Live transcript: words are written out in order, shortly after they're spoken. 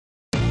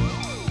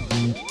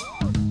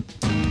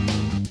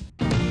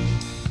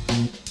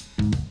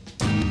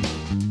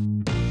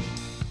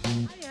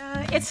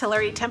it's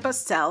Hillary,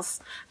 Tempost Sells.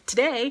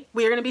 Today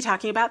we are going to be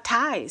talking about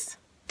ties.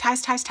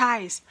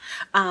 Ties.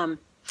 I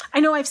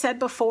know I've said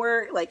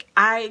before, like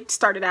I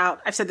started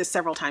out, I've said this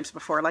several times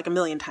before, like a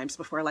million times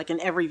before, like in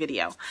every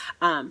video,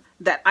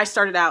 that I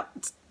started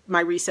out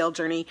my resale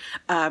journey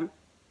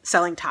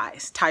selling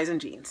ties and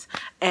jeans.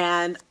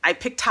 And I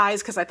picked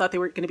ties because I thought they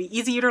were going to be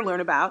easier to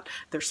learn about.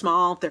 They're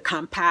small, they're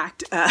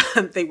compact,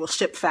 they will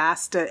ship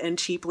fast and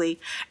cheaply.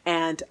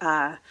 And,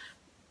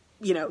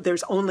 you know,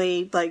 there's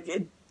only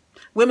like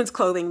women's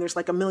clothing, there's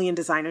like a million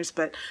designers,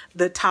 but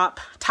the top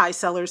tie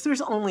sellers,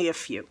 there's only a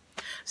few.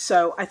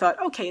 So I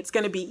thought, okay, it's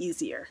going to be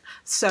easier.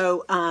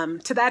 So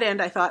to that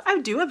end, I thought I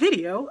would do a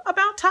video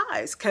about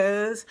ties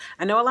because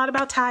I know a lot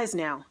about ties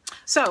now.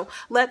 So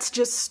let's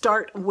just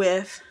start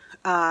with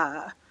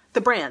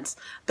the brands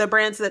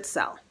that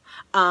sell.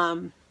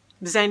 Zegna,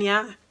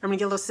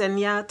 Ermenegildo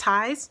Zegna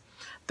ties,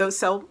 those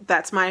sell,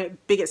 that's my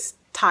biggest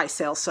tie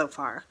sale so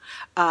far.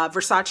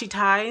 Versace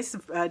ties,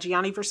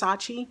 Gianni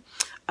Versace,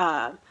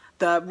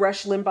 the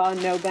Rush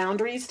Limbaugh No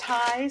Boundaries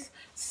ties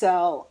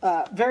sell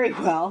very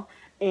well.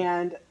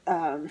 And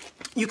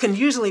you can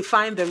usually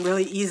find them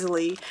really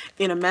easily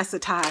in a mess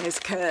of ties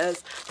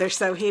because they're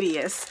so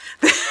hideous.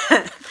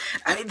 I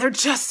mean, they're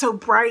just so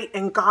bright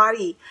and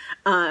gaudy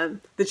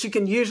that you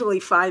can usually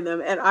find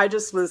them. And I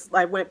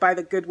went by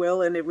the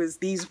Goodwill and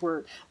these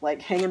were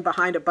like hanging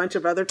behind a bunch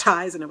of other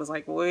ties. And it was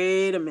like,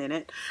 wait a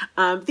minute.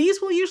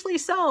 These will usually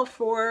sell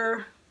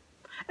for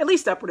at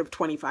least upward of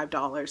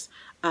 $25.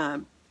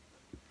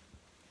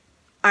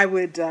 I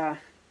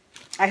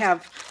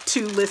have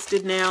two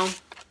listed now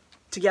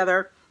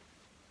together,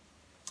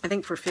 I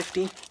think for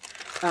 $50,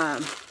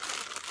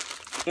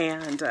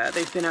 and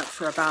they've been up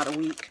for about a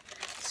week,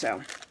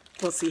 so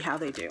we'll see how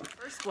they do.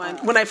 First one,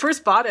 when I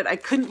first bought it, I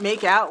couldn't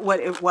make out what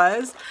it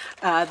was.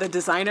 The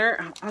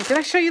designer, oh, did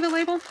I show you the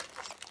label?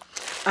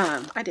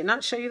 I did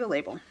not show you the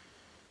label.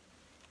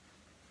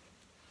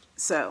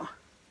 So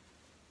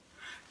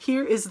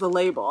here is the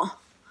label.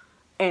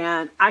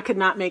 And I could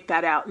not make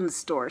that out in the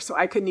store, so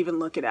I couldn't even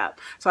look it up.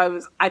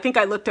 So I think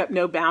I looked up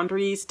No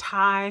Boundaries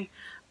tie,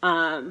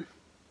 and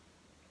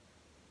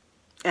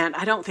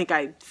I don't think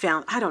I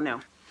found, I don't know,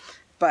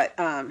 but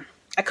I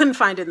couldn't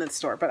find it in the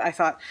store. But I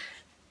thought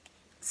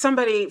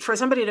for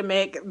somebody to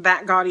make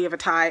that gaudy of a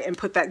tie and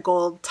put that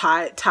gold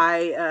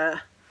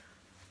that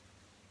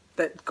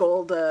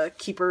gold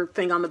keeper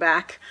thing on the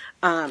back,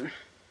 that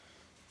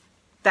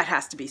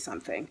has to be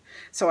something.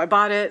 So I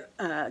bought it,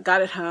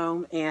 got it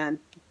home, and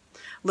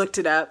looked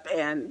it up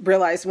and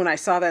realized when I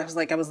saw that,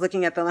 I was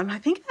looking at I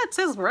think that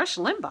says Rush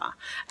Limbaugh,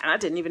 and I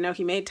didn't even know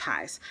he made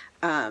ties.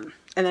 And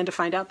then to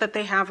find out that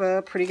they have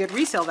a pretty good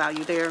resale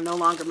value. They are no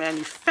longer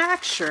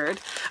manufactured,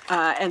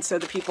 and so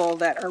the people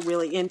that are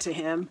really into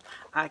him,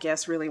 I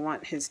guess, really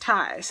want his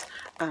ties.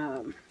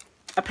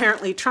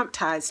 Apparently Trump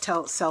ties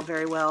sell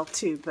very well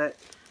too, but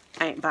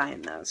I ain't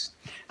buying those.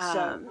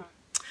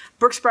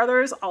 Brooks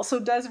Brothers also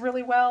does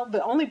really well.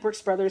 The only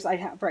Brooks Brothers I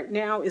have right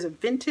now is a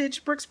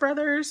vintage Brooks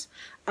Brothers,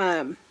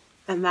 and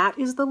that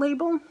is the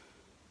label.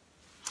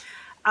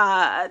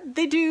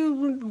 They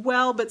do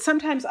well, but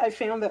sometimes I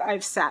found that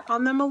I've sat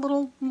on them a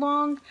little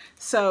long,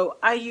 so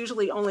I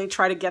usually only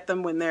try to get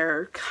them when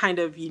they're kind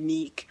of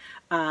unique.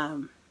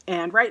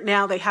 And right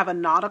now they have a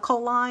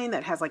nautical line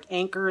that has like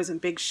anchors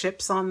and big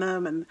ships on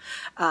them, and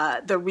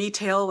they're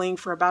retailing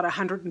for about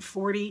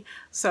 $140.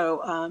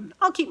 So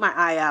I'll keep my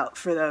eye out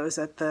for those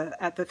at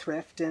the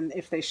thrift, and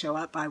if they show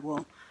up, I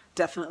will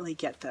definitely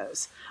get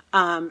those.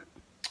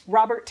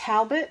 Robert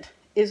Talbot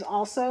is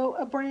also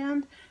a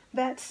brand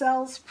that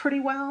sells pretty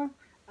well.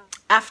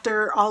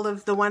 After all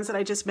of the ones that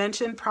I just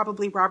mentioned,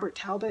 probably Robert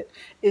Talbot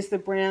is the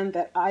brand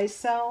that I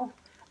sell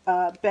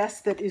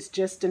best. That is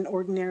just an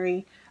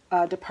ordinary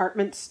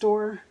department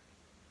store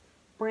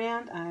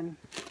brand. I'm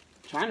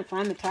trying to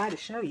find the tie to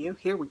show you.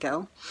 Here we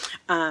go.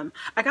 I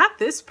got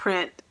this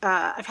print.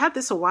 I've had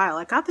this a while.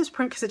 I got this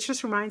print because it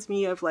just reminds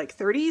me of like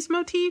 30s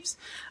motifs.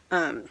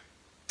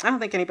 I don't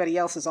think anybody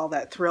else is all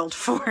that thrilled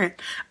for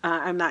it.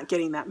 I'm not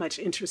getting that much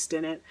interest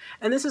in it.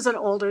 And this is an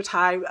older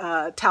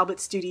tie, Talbot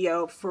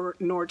Studio for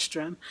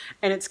Nordstrom.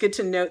 And it's good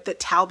to note that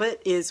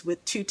Talbot is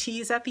with two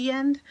T's at the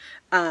end.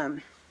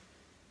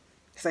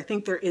 Because I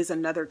think there is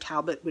another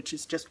Talbot, which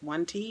is just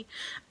one T.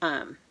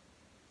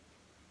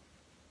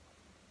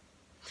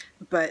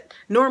 But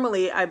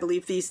normally, I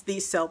believe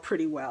these sell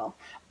pretty well.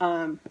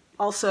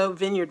 Also,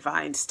 Vineyard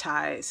Vines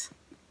ties.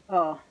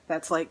 Oh,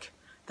 that's like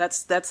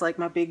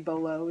my big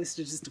bolo, is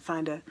just to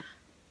find a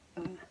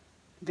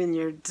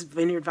Vineyard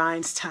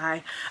Vines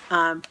tie.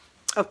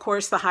 Of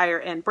course, the higher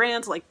end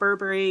brands like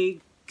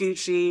Burberry,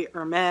 Gucci,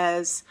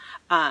 Hermes,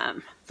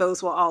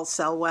 those will all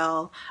sell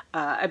well.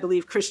 I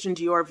believe Christian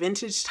Dior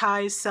vintage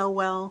ties sell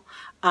well.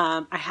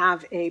 I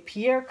have a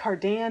Pierre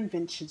Cardin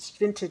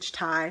vintage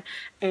tie,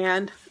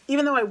 and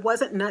even though I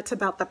wasn't nuts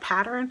about the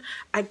pattern,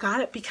 I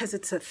got it because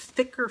it's a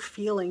thicker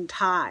feeling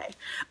tie.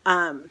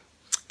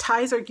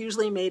 ties are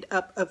usually made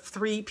up of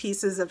 3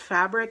 pieces of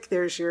fabric.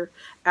 There's your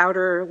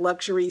outer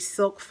luxury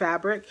silk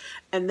fabric,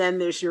 and then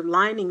there's your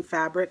lining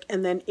fabric,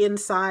 and then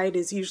inside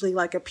is usually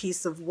like a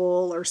piece of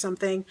wool or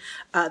something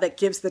that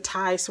gives the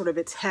tie sort of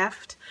its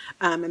heft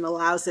and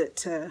allows it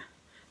to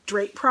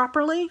drape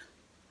properly.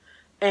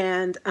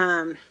 And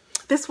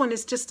this one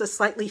is just a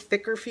slightly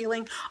thicker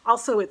feeling.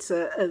 Also, it's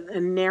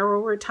a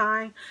narrower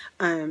tie.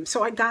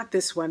 So I got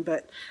this one,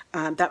 but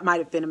that might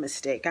have been a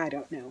mistake. I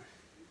don't know.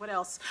 What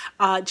else?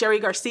 Jerry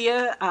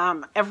Garcia.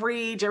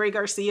 Every Jerry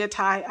Garcia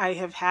tie I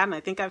have had, and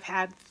I think I've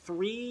had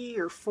 3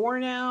 or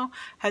 4 now,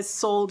 has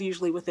sold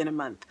usually within a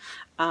month.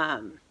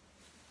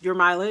 Your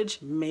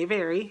mileage may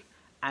vary.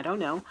 I don't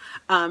know.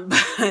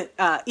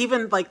 But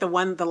even like the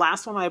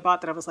last one I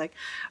bought that I was like,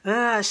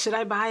 should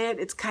I buy it?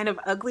 It's kind of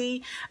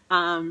ugly.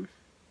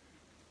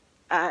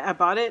 I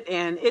bought it,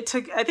 and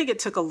I think it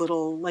took a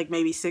little, like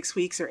maybe 6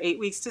 weeks or 8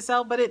 weeks to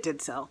sell, but it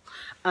did sell.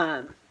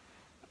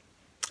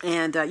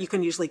 And you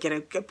can usually get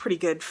a pretty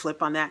good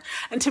flip on that.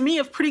 And to me,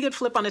 a pretty good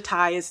flip on a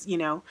tie is, you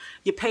know,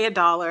 you pay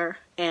 $1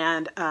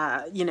 and,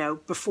 you know,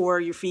 before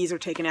your fees are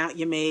taken out,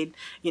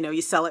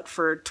 you sell it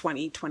for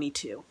 20,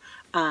 22.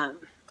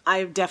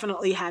 I've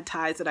definitely had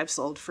ties that I've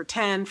sold for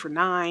 10, for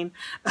 9,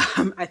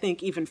 I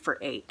think even for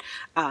 8.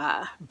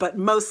 But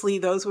mostly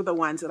those were the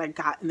ones that I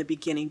got in the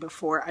beginning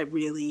before I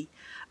really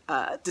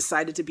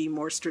decided to be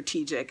more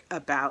strategic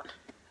about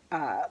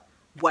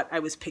what I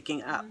was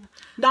picking up.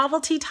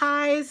 Novelty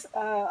ties,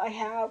 I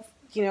have,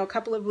 you know, a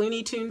couple of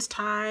Looney Tunes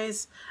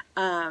ties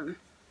that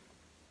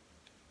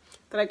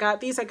I got.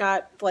 These I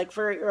got like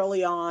very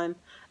early on.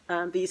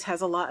 These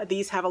have a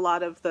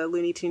lot of the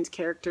Looney Tunes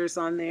characters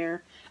on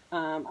there.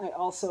 I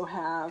also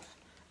have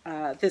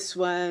this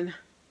one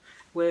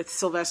with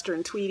Sylvester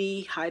and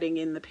Tweety hiding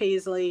in the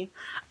paisley.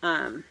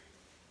 I've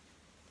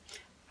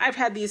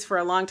had these for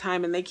a long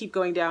time, and they keep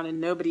going down,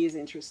 and nobody is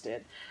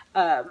interested.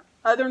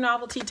 Other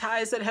novelty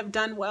ties that have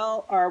done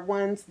well are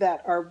ones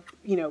that are,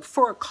 you know,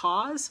 for a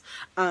cause.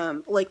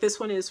 Like this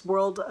one is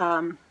World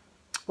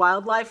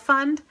Wildlife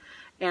Fund,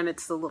 and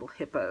it's the little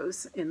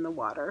hippos in the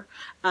water.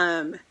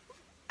 I've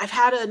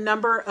had a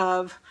number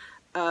of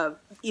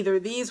either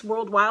these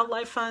World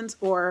Wildlife Funds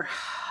or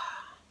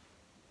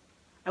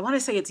I want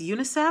to say it's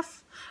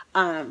UNICEF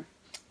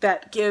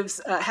that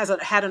gives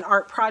had an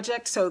art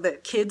project so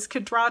that kids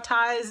could draw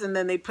ties, and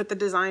then they put the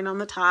design on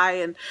the tie,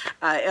 and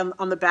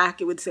on the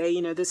back it would say,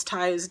 you know, this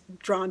tie is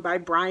drawn by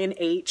Brian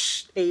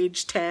H,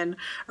 age 10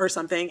 or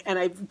something. And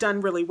I've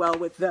done really well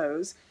with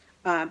those.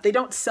 They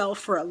don't sell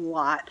for a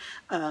lot.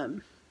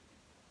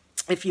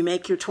 If you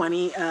make your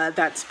 20,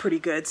 that's pretty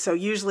good. So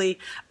usually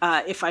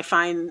if I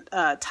find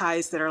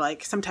ties that are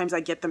like, sometimes I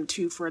get them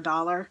 2 for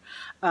 $1.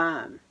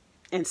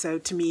 And so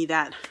to me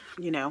that,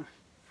 you know,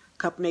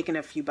 making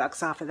a few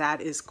bucks off of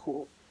that is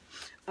cool.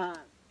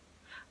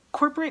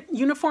 Corporate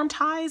uniform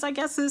ties, I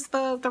guess, is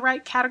the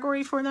right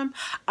category for them.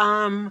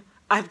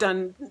 I've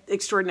done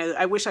extraordinary.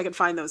 I wish I could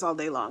find those all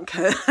day long,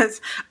 because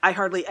I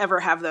hardly ever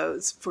have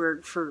those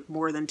for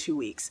more than 2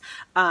 weeks.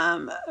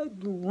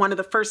 One of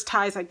the first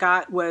ties I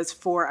got was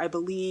for, I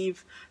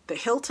believe, the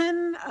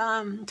Hilton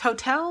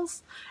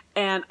hotels.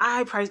 And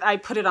I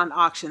put it on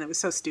auction. It was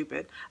so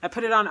stupid. I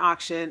put it on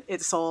auction.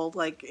 It sold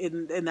like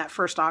in that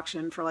first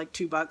auction for like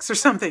 $2 or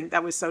something.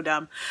 That was so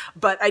dumb.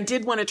 But I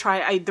did want to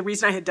try. The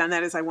reason I had done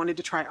that is I wanted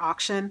to try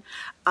auction.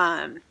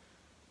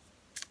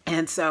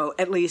 And so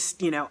at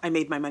least, you know, I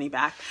made my money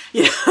back.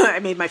 You know, I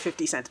made my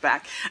 50 cents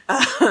back.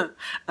 I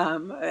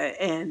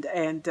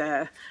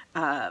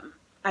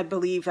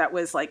believe that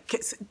was like,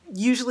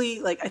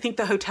 usually like, I think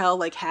the hotel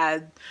like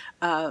had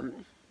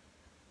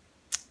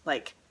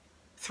like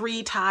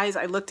 3 ties.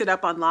 I looked it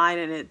up online,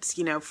 and it's,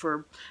 you know,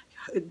 for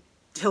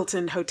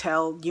Hilton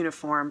hotel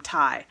uniform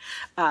tie.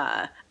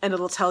 And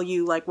it'll tell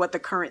you like what the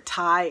current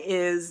tie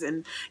is.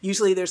 And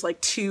usually there's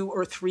like 2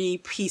 or 3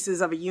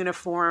 pieces of a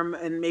uniform,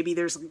 and maybe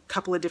there's a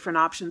couple of different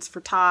options for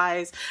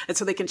ties. And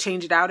so they can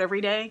change it out every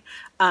day.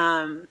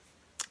 I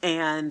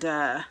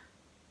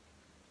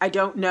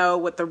don't know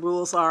what the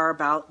rules are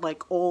about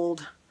like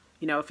old,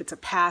 you know, if it's a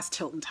past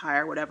Hilton tie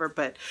or whatever,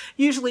 but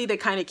usually they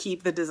kind of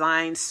keep the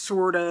design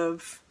sort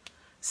of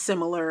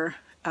similar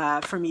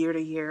from year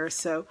to year.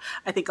 So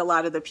I think a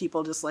lot of the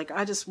people just like,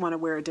 I just want to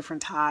wear a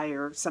different tie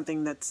or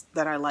something that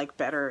I like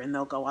better, and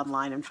they'll go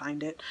online and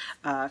find it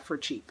for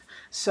cheap.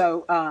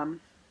 So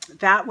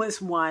that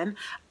was one.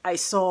 I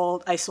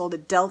sold a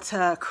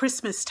Delta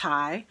Christmas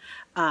tie,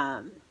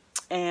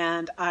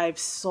 and I've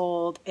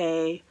sold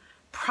a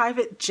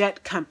private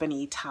jet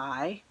company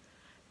tie,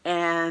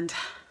 and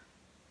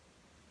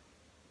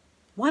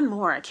one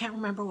more. I can't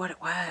remember what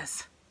it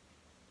was.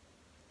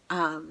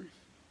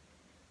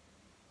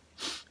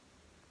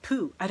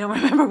 I don't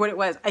remember what it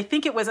was. I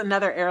think it was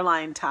another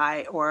airline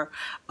tie or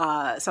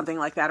something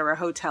like that, or a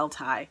hotel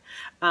tie.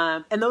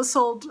 And those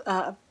sold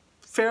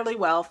fairly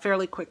well,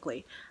 fairly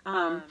quickly.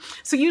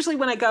 So usually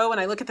when I go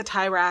and I look at the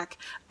tie rack,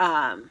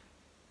 I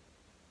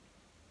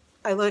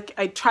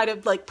try to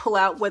like pull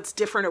out what's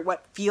different or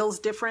what feels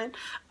different.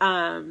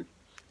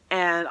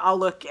 and I'll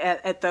look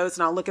at those,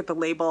 and I'll look at the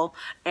label.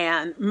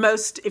 And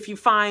most, if you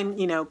find,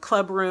 you know,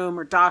 Club Room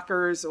or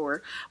Dockers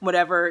or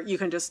whatever, you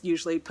can just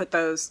usually put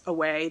those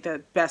away.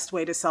 The best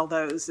way to sell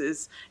those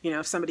is, you know,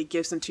 if somebody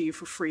gives them to you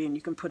for free, and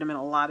you can put them in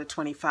a lot of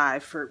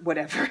 25 for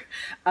whatever.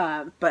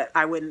 But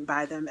I wouldn't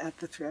buy them at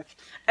the thrift.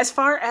 As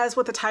far as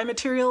what the tie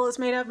material is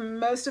made of,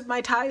 most of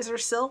my ties are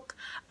silk.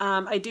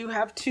 I do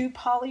have 2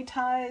 poly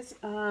ties.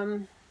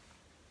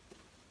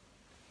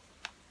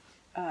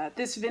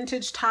 This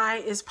vintage tie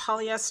is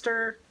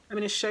polyester. I'm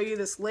going to show you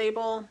this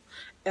label.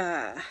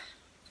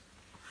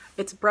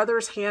 It's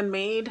Brothers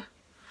Handmade,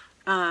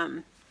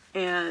 and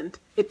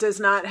it does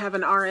not have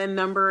an RN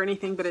number or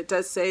anything, but it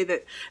does say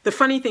that. The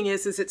funny thing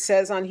is it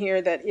says on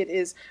here that it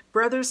is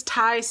Brothers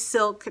Tie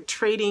Silk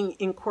Trading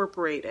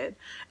Incorporated,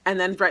 and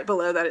then right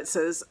below that it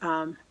says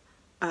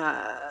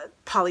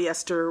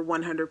polyester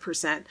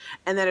 100%,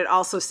 and then it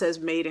also says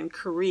made in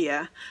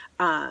Korea.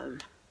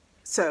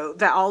 So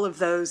that all of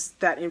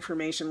that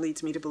information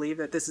leads me to believe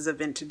that this is a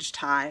vintage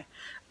tie,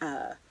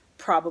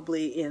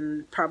 probably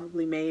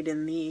made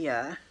in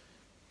the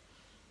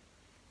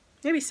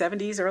maybe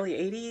 70s, early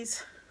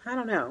 80s. I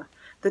don't know.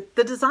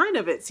 The design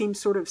of it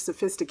seems sort of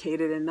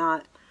sophisticated and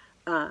not,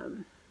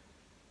 you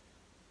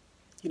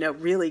know,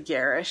 really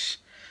garish.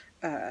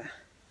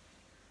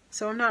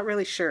 So I'm not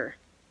really sure.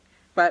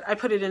 But I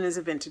put it in as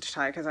a vintage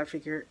tie because I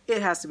figure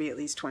it has to be at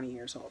least 20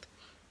 years old.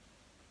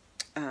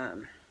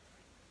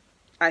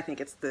 I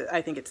think it's the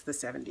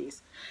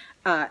 70s.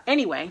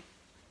 Anyway,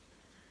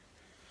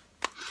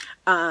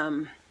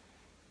 boop,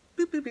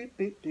 boop, boop,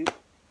 boop, boop.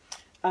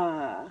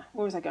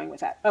 Where was I going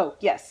with that? Oh,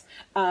 yes.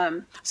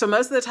 So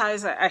most of the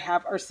ties I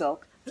have are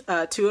silk.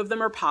 2 of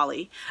them are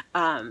poly.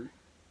 On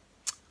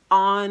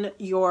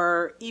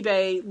your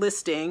eBay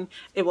listing,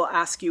 it will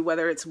ask you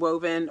whether it's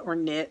woven or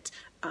knit.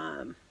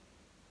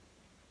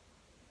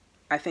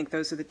 I think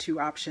those are the 2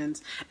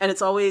 options. And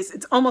it's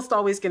almost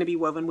always going to be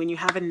woven. When you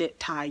have a knit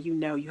tie, you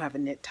know you have a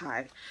knit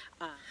tie.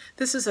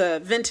 This is a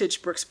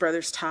vintage Brooks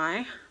Brothers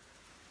tie.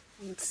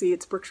 Let's see,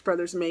 it's Brooks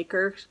Brothers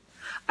maker.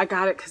 I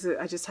got it because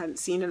I just hadn't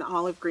seen an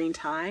olive green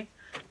tie,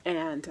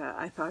 and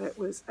I thought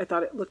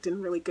it looked in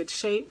really good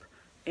shape,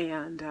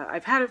 and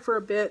I've had it for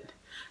a bit,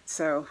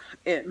 so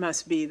it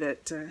must be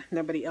that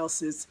nobody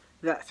else is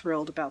that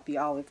thrilled about the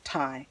olive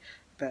tie,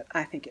 but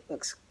I think it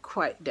looks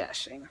quite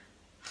dashing.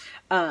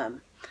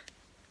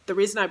 The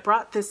reason I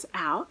brought this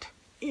out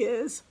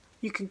is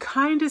you can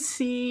kind of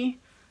see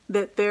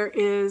that there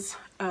is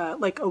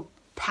like a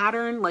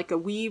pattern, like a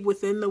weave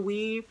within the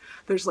weave.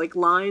 There's like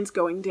lines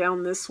going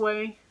down this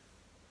way.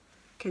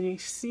 Can you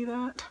see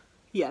that?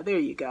 Yeah, there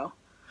you go.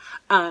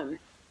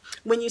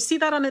 When you see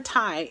that on a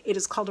tie, it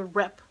is called a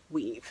rep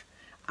weave.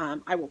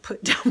 I will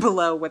put down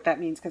below what that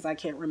means because I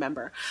can't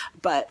remember.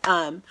 But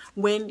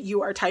when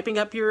you are typing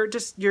up your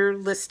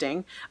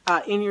listing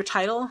in your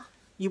title,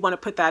 you want to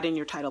put that in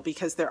your title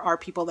because there are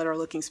people that are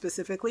looking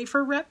specifically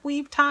for rep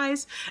weave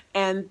ties,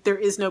 and there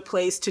is no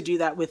place to do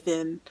that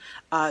within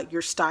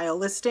your style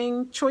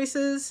listing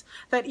choices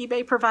that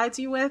eBay provides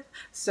you with.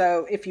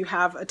 So if you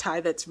have a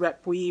tie that's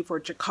rep weave or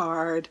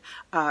jacquard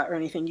or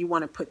anything, you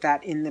want to put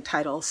that in the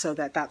title so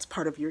that that's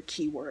part of your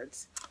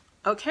keywords.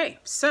 Okay,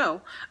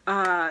 so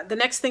the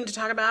next thing to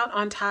talk about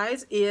on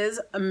ties is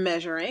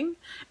measuring.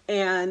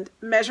 And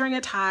measuring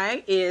a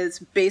tie is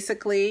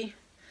basically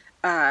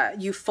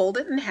you fold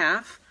it in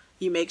half.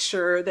 You make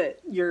sure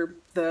that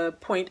the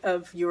point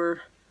of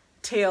your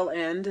tail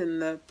end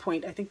and the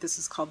point, I think this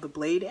is called the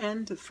blade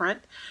end, the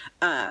front,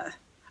 are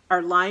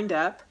lined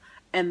up,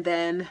 and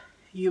then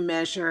you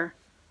measure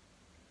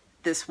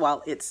this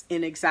while it's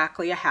in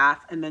exactly a half,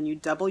 and then you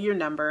double your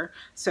number.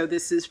 So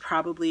this is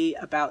probably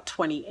about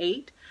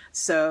 28.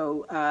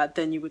 So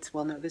then you would,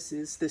 well, no, this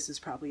is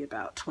probably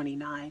about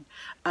 29.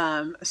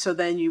 So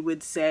then you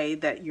would say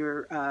that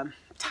your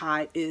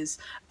tie is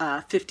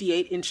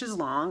 58 inches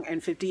long,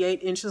 and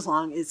 58 inches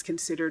long is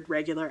considered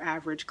regular,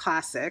 average,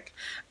 classic.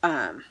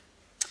 And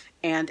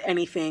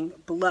anything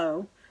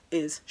below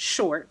is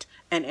short,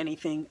 and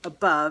anything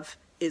above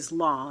is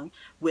long,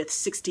 with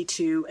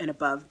 62 and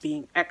above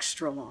being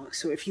extra long.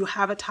 So if you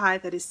have a tie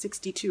that is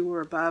 62 or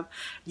above,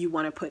 you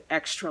want to put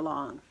extra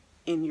long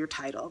in your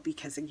title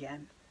because,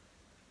 again,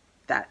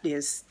 that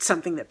is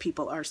something that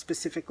people are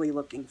specifically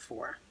looking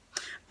for.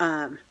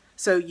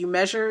 So you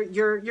measure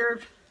your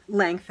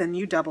length and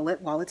you double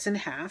it while it's in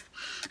half.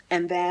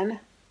 And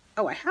then,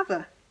 oh, I have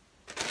a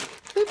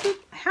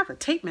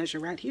tape measure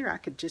right here. I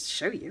could just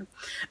show you.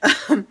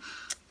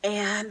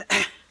 And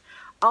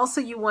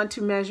also you want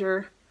to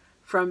measure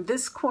from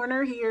this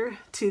corner here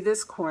to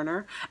this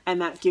corner,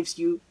 and that gives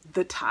you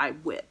the tie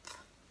width.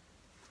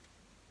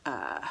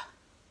 Boop,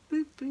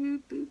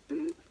 boop, boop,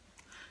 boop.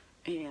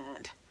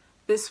 And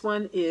this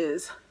one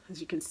is,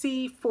 as you can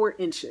see, 4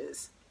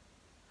 inches.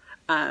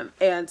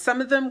 And some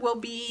of them will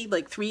be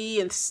like 3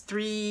 and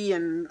 3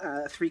 and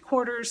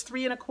 3/4,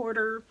 3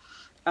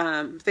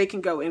 1/4. They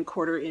can go in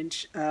 1/4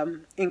 inch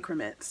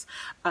increments.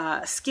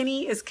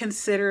 Skinny is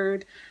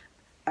considered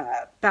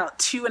about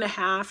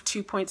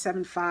 2.5,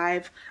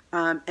 2.75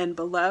 and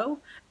below.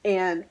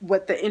 And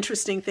what the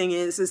interesting thing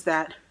is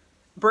that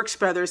Brooks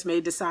Brothers may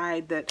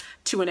decide that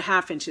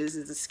 2.5 inches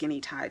is a skinny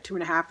tie,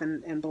 2.5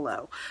 and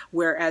below.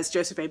 Whereas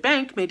Joseph A.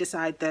 Bank may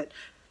decide that,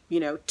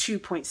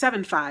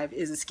 2.75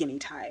 is a skinny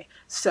tie.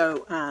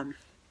 So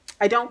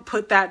I don't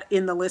put that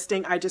in the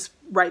listing. I just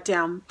write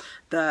down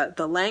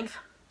the length.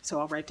 So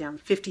I'll write down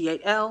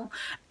 58L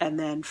and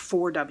then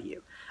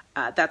 4W.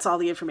 That's all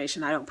the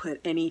information. I don't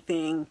put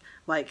anything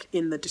like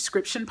in the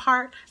description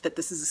part that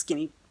this is a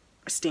skinny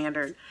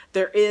standard.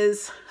 There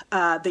is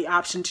the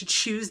option to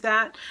choose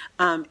that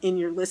in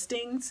your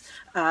listings,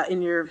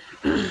 in your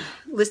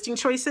listing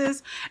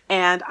choices,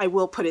 and I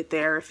will put it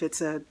there if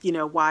it's a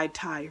wide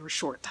tie or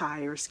short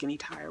tie or skinny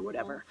tie or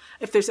whatever.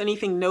 If there's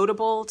anything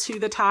notable to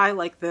the tie,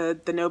 like the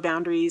no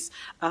boundaries,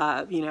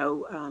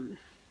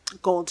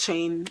 gold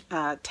chain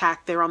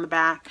tack there on the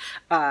back.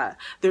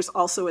 There's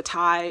also a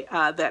tie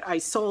that I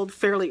sold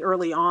fairly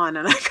early on,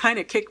 and I kind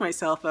of kicked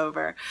myself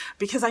over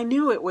because I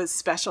knew it was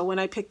special when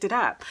I picked it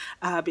up.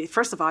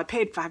 First of all, I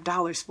paid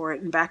 $5 for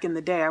it, and back in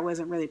the day I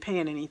wasn't really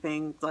paying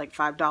anything like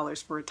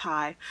 $5 for a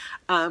tie.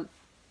 And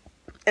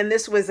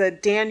this was a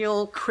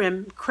Daniel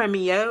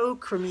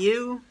Cremieux,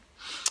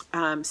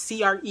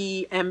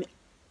 C-R-E-M-I-E-U-X,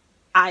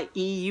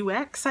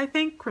 I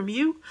think,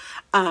 Cremieux.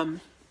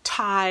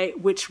 Tie,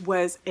 which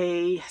was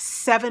a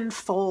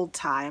 7-fold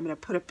tie. I'm going to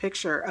put a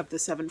picture of the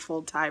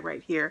 7-fold tie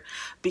right here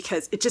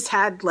because it just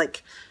had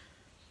like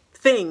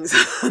things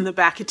on the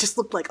back. It just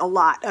looked like a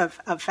lot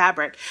of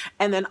fabric.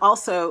 And then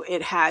also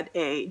it had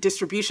a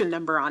distribution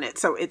number on it.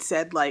 So it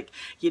said like,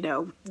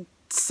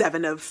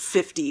 7 of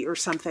 50 or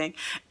something.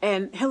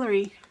 And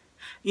Hillary,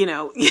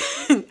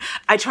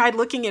 I tried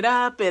looking it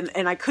up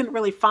and I couldn't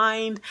really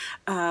find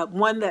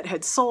one that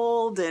had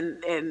sold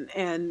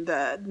and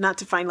not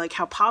to find like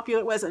how popular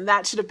it was. And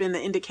that should have been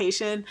the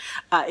indication.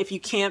 If you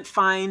can't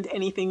find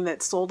anything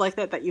that's sold like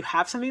that you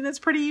have something that's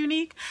pretty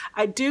unique.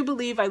 I do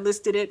believe I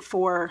listed it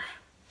for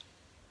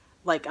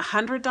like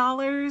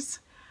 $100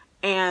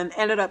 and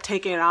ended up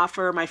taking an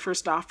offer, my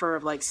first offer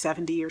of like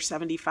 70 or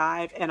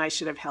 75, and I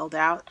should have held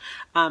out.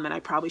 And I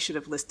probably should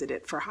have listed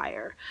it for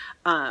higher.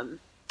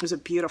 It was a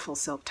beautiful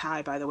silk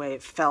tie, by the way.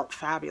 It felt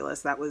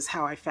fabulous. That was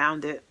how I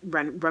found it,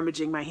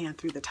 rummaging my hand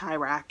through the tie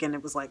rack, and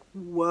it was like,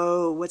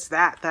 whoa, what's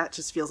that? That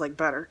just feels like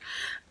butter.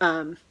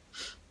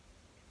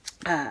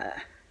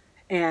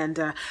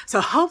 So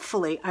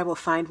hopefully I will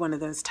find one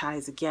of those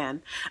ties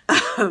again.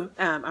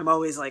 I'm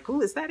always like,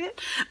 "Ooh, is that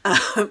it?"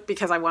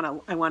 Because I want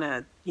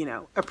to,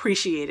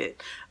 appreciate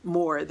it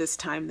more this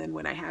time than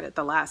when I had it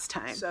the last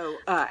time. So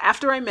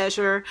after I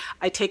measure,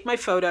 I take my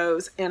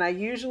photos, and I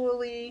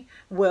usually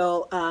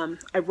will,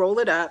 I roll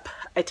it up.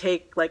 I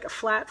take like a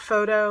flat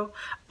photo.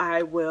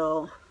 I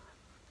will,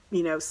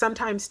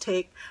 sometimes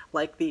take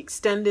like the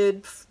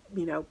extended,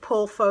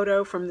 pull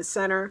photo from the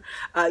center.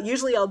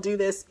 Usually I'll do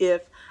this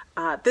if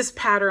this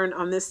pattern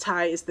on this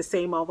tie is the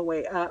same all the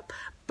way up,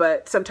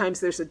 but sometimes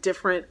there's a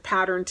different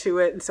pattern to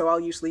it, and so I'll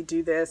usually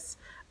do this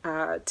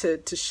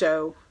to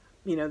show,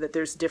 that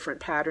there's different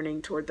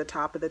patterning toward the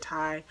top of the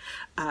tie.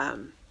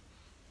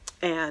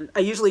 And I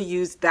usually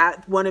use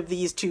one of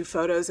these two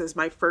photos as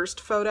my first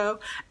photo,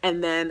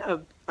 and then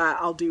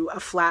I'll do a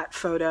flat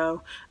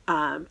photo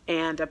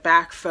and a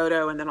back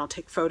photo, and then I'll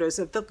take photos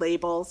of the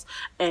labels.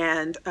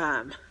 And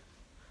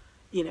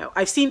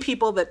I've seen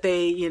people that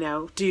they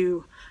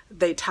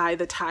tie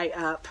the tie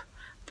up,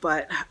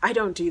 but I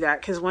don't do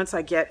that because once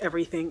I get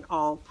everything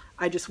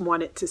I just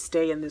want it to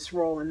stay in this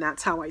roll, and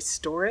that's how I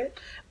store it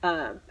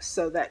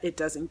so that it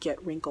doesn't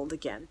get wrinkled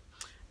again.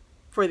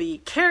 For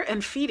the care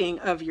and feeding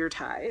of your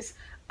ties,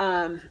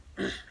 I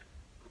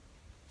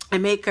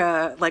make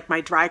like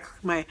my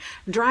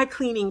dry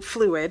cleaning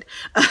fluid.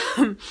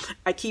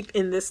 I keep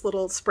in this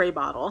little spray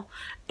bottle,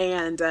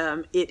 and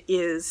it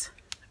is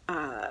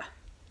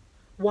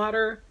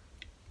water,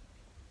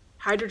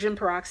 hydrogen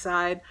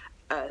peroxide,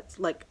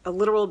 like a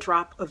literal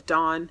drop of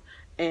Dawn,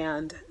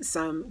 and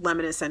some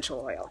lemon essential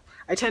oil.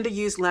 I tend to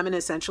use lemon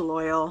essential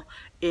oil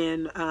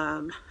in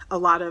a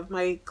lot of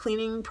my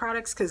cleaning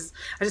products because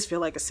I just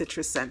feel like a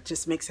citrus scent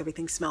just makes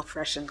everything smell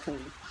fresh and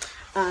clean.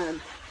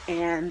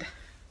 And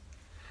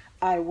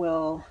I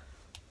will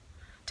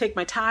take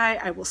my tie,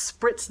 I will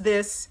spritz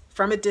this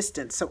from a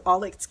distance, so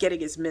all it's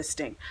getting is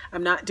misting.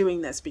 I'm not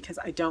doing this because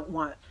I don't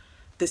want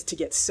this to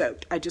get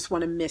soaked. I just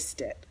want to mist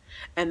it.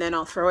 And then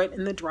I'll throw it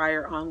in the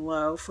dryer on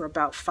low for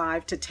about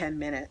 5 to 10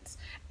 minutes.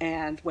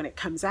 And when it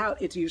comes out,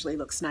 it usually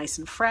looks nice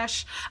and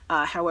fresh.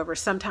 However,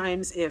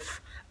 sometimes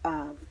if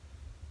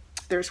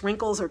there's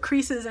wrinkles or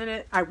creases in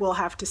it, I will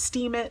have to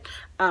steam it.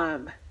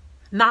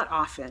 Not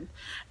often.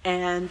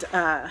 And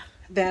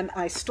then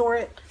I store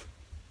it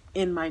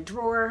in my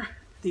drawer.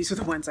 These are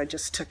the ones I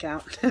just took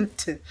out,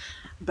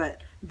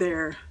 but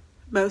they're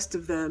most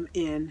of them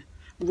in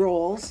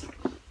rolls.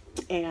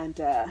 And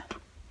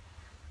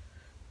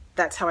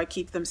that's how I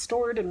keep them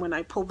stored. And when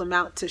I pull them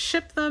out to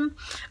ship them,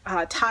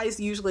 ties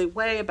usually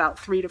weigh about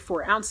 3 to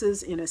 4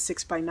 ounces in a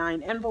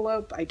 6x9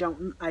 envelope. I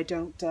don't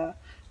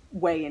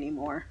weigh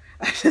anymore.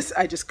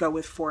 I just go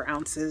with 4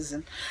 ounces,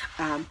 and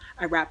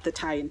I wrap the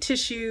tie in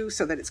tissue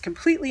so that it's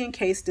completely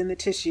encased in the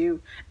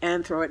tissue,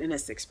 and throw it in a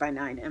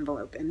 6x9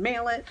 envelope and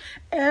mail it.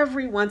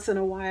 Every once in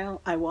a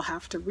while I will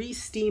have to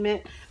re-steam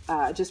it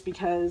just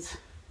because,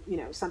 you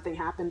know, something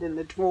happened in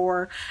the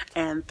drawer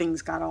and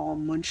things got all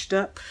munched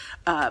up.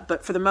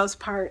 But for the most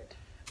part,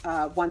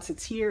 once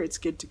it's here, it's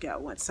good to go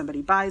once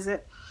somebody buys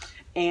it.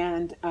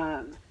 And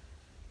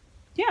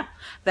yeah,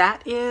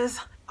 that is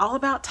all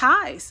about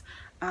ties.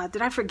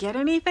 Did I forget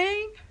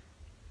anything?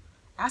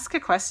 Ask a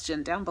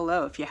question down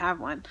below if you have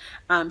one.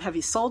 Have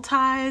you sold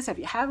ties? Have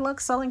you had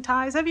luck selling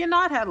ties? Have you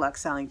not had luck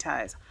selling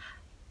ties?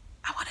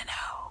 I want to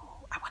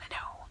know. I want to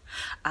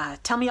know.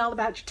 Tell me all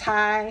about your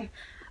tie.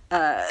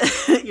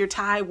 Your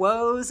tie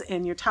woes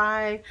and your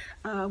tie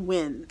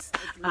wins.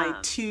 My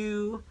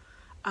 2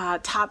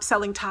 top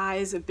selling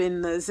ties have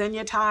been the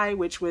Xenia tie,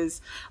 which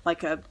was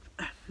like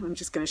I'm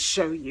just going to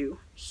show you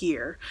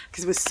here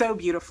because it was so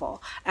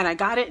beautiful. And I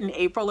got it in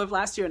April of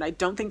last year, and I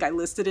don't think I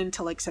listed it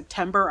until like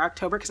September or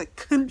October because I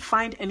couldn't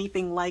find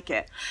anything like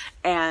it.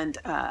 And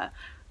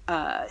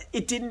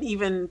it didn't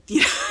even,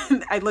 you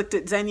know, I looked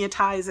at Xenia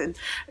ties, and,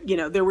 you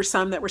know, there were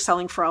some that were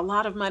selling for a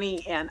lot of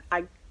money, and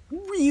I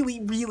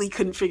really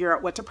couldn't figure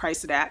out what to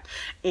price it at.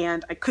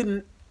 And I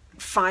couldn't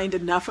find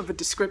enough of a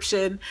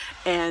description.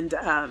 And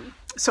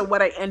so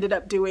what I ended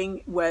up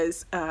doing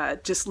was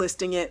just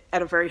listing it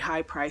at a very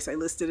high price. I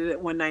listed it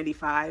at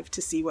 $195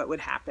 to see what would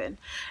happen.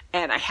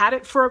 And I had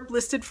it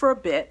listed for a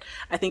bit.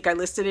 I think I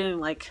listed it in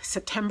like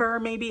September,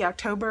 maybe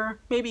October,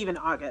 maybe even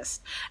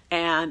August.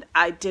 And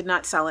I did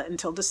not sell it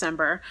until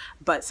December,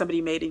 but somebody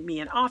made me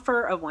an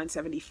offer of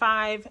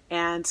 $175.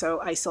 And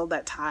so I sold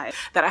that tie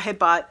that I had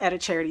bought at a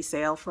charity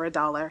sale for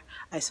 $1.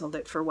 I sold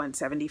it for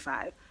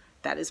 $175.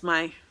 That is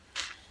my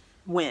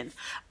win.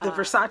 The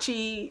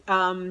Versace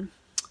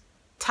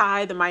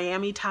tie, the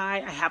Miami tie,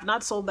 I have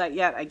not sold that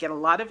yet. I get a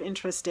lot of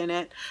interest in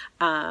it.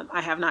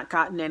 I have not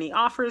gotten any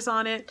offers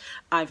on it.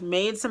 I've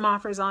made some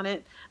offers on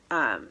it,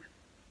 and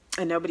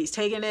nobody's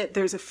taken it.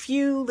 There's a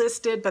few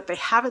listed, but they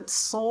haven't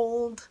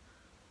sold.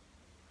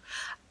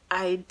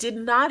 I did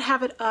not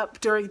have it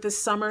up during the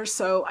summer,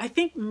 so I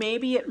think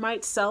maybe it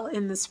might sell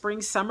in the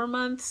spring, summer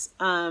months.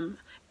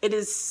 It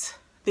is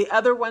the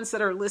other ones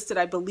that are listed.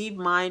 I believe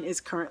mine is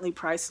currently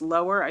priced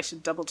lower. I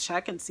should double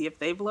check and see if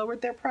they've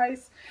lowered their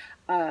price.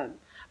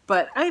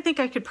 But I think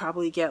I could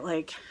probably get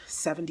like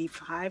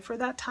 $75 for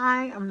that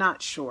tie. I'm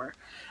not sure.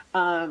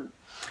 And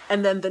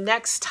then the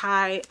next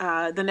ties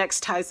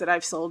that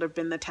I've sold have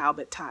been the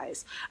Talbot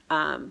ties.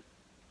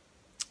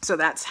 So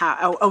that's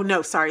how, oh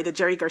no, sorry, the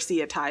Jerry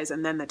Garcia ties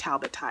and then the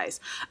Talbot ties,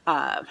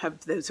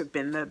 those have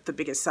been the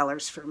biggest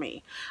sellers for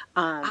me.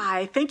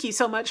 I thank you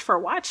so much for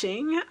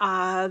watching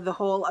the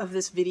whole of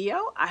this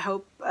video. I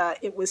hope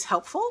it was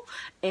helpful.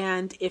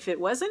 And if it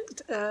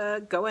wasn't,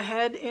 go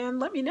ahead and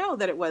let me know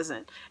that it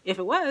wasn't. If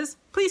it was,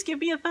 please give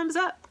me a thumbs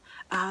up.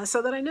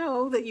 So that I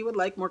know that you would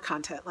like more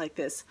content like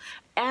this.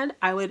 And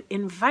I would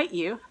invite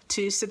you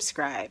to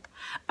subscribe.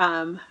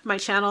 My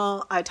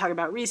channel, I talk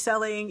about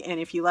reselling, and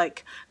if you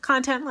like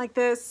content like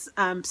this,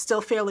 I'm still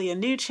fairly a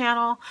new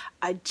channel.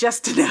 I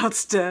just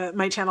announced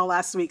my channel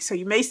last week, so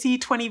you may see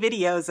 20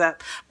 videos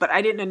up, but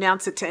I didn't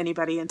announce it to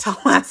anybody until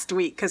last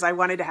week because I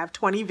wanted to have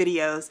 20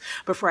 videos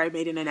before I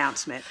made an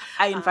announcement.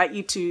 I invite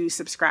you to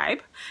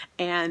subscribe,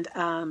 and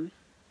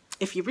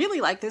if you really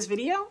like this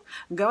video,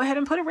 go ahead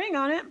and put a ring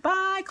on it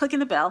by clicking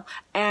the bell,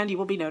 and you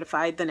will be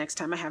notified the next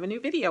time I have a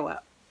new video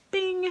up.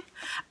 Bing!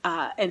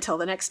 Until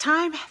the next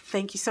time,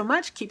 thank you so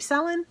much. Keep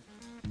selling.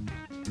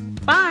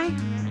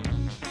 Bye!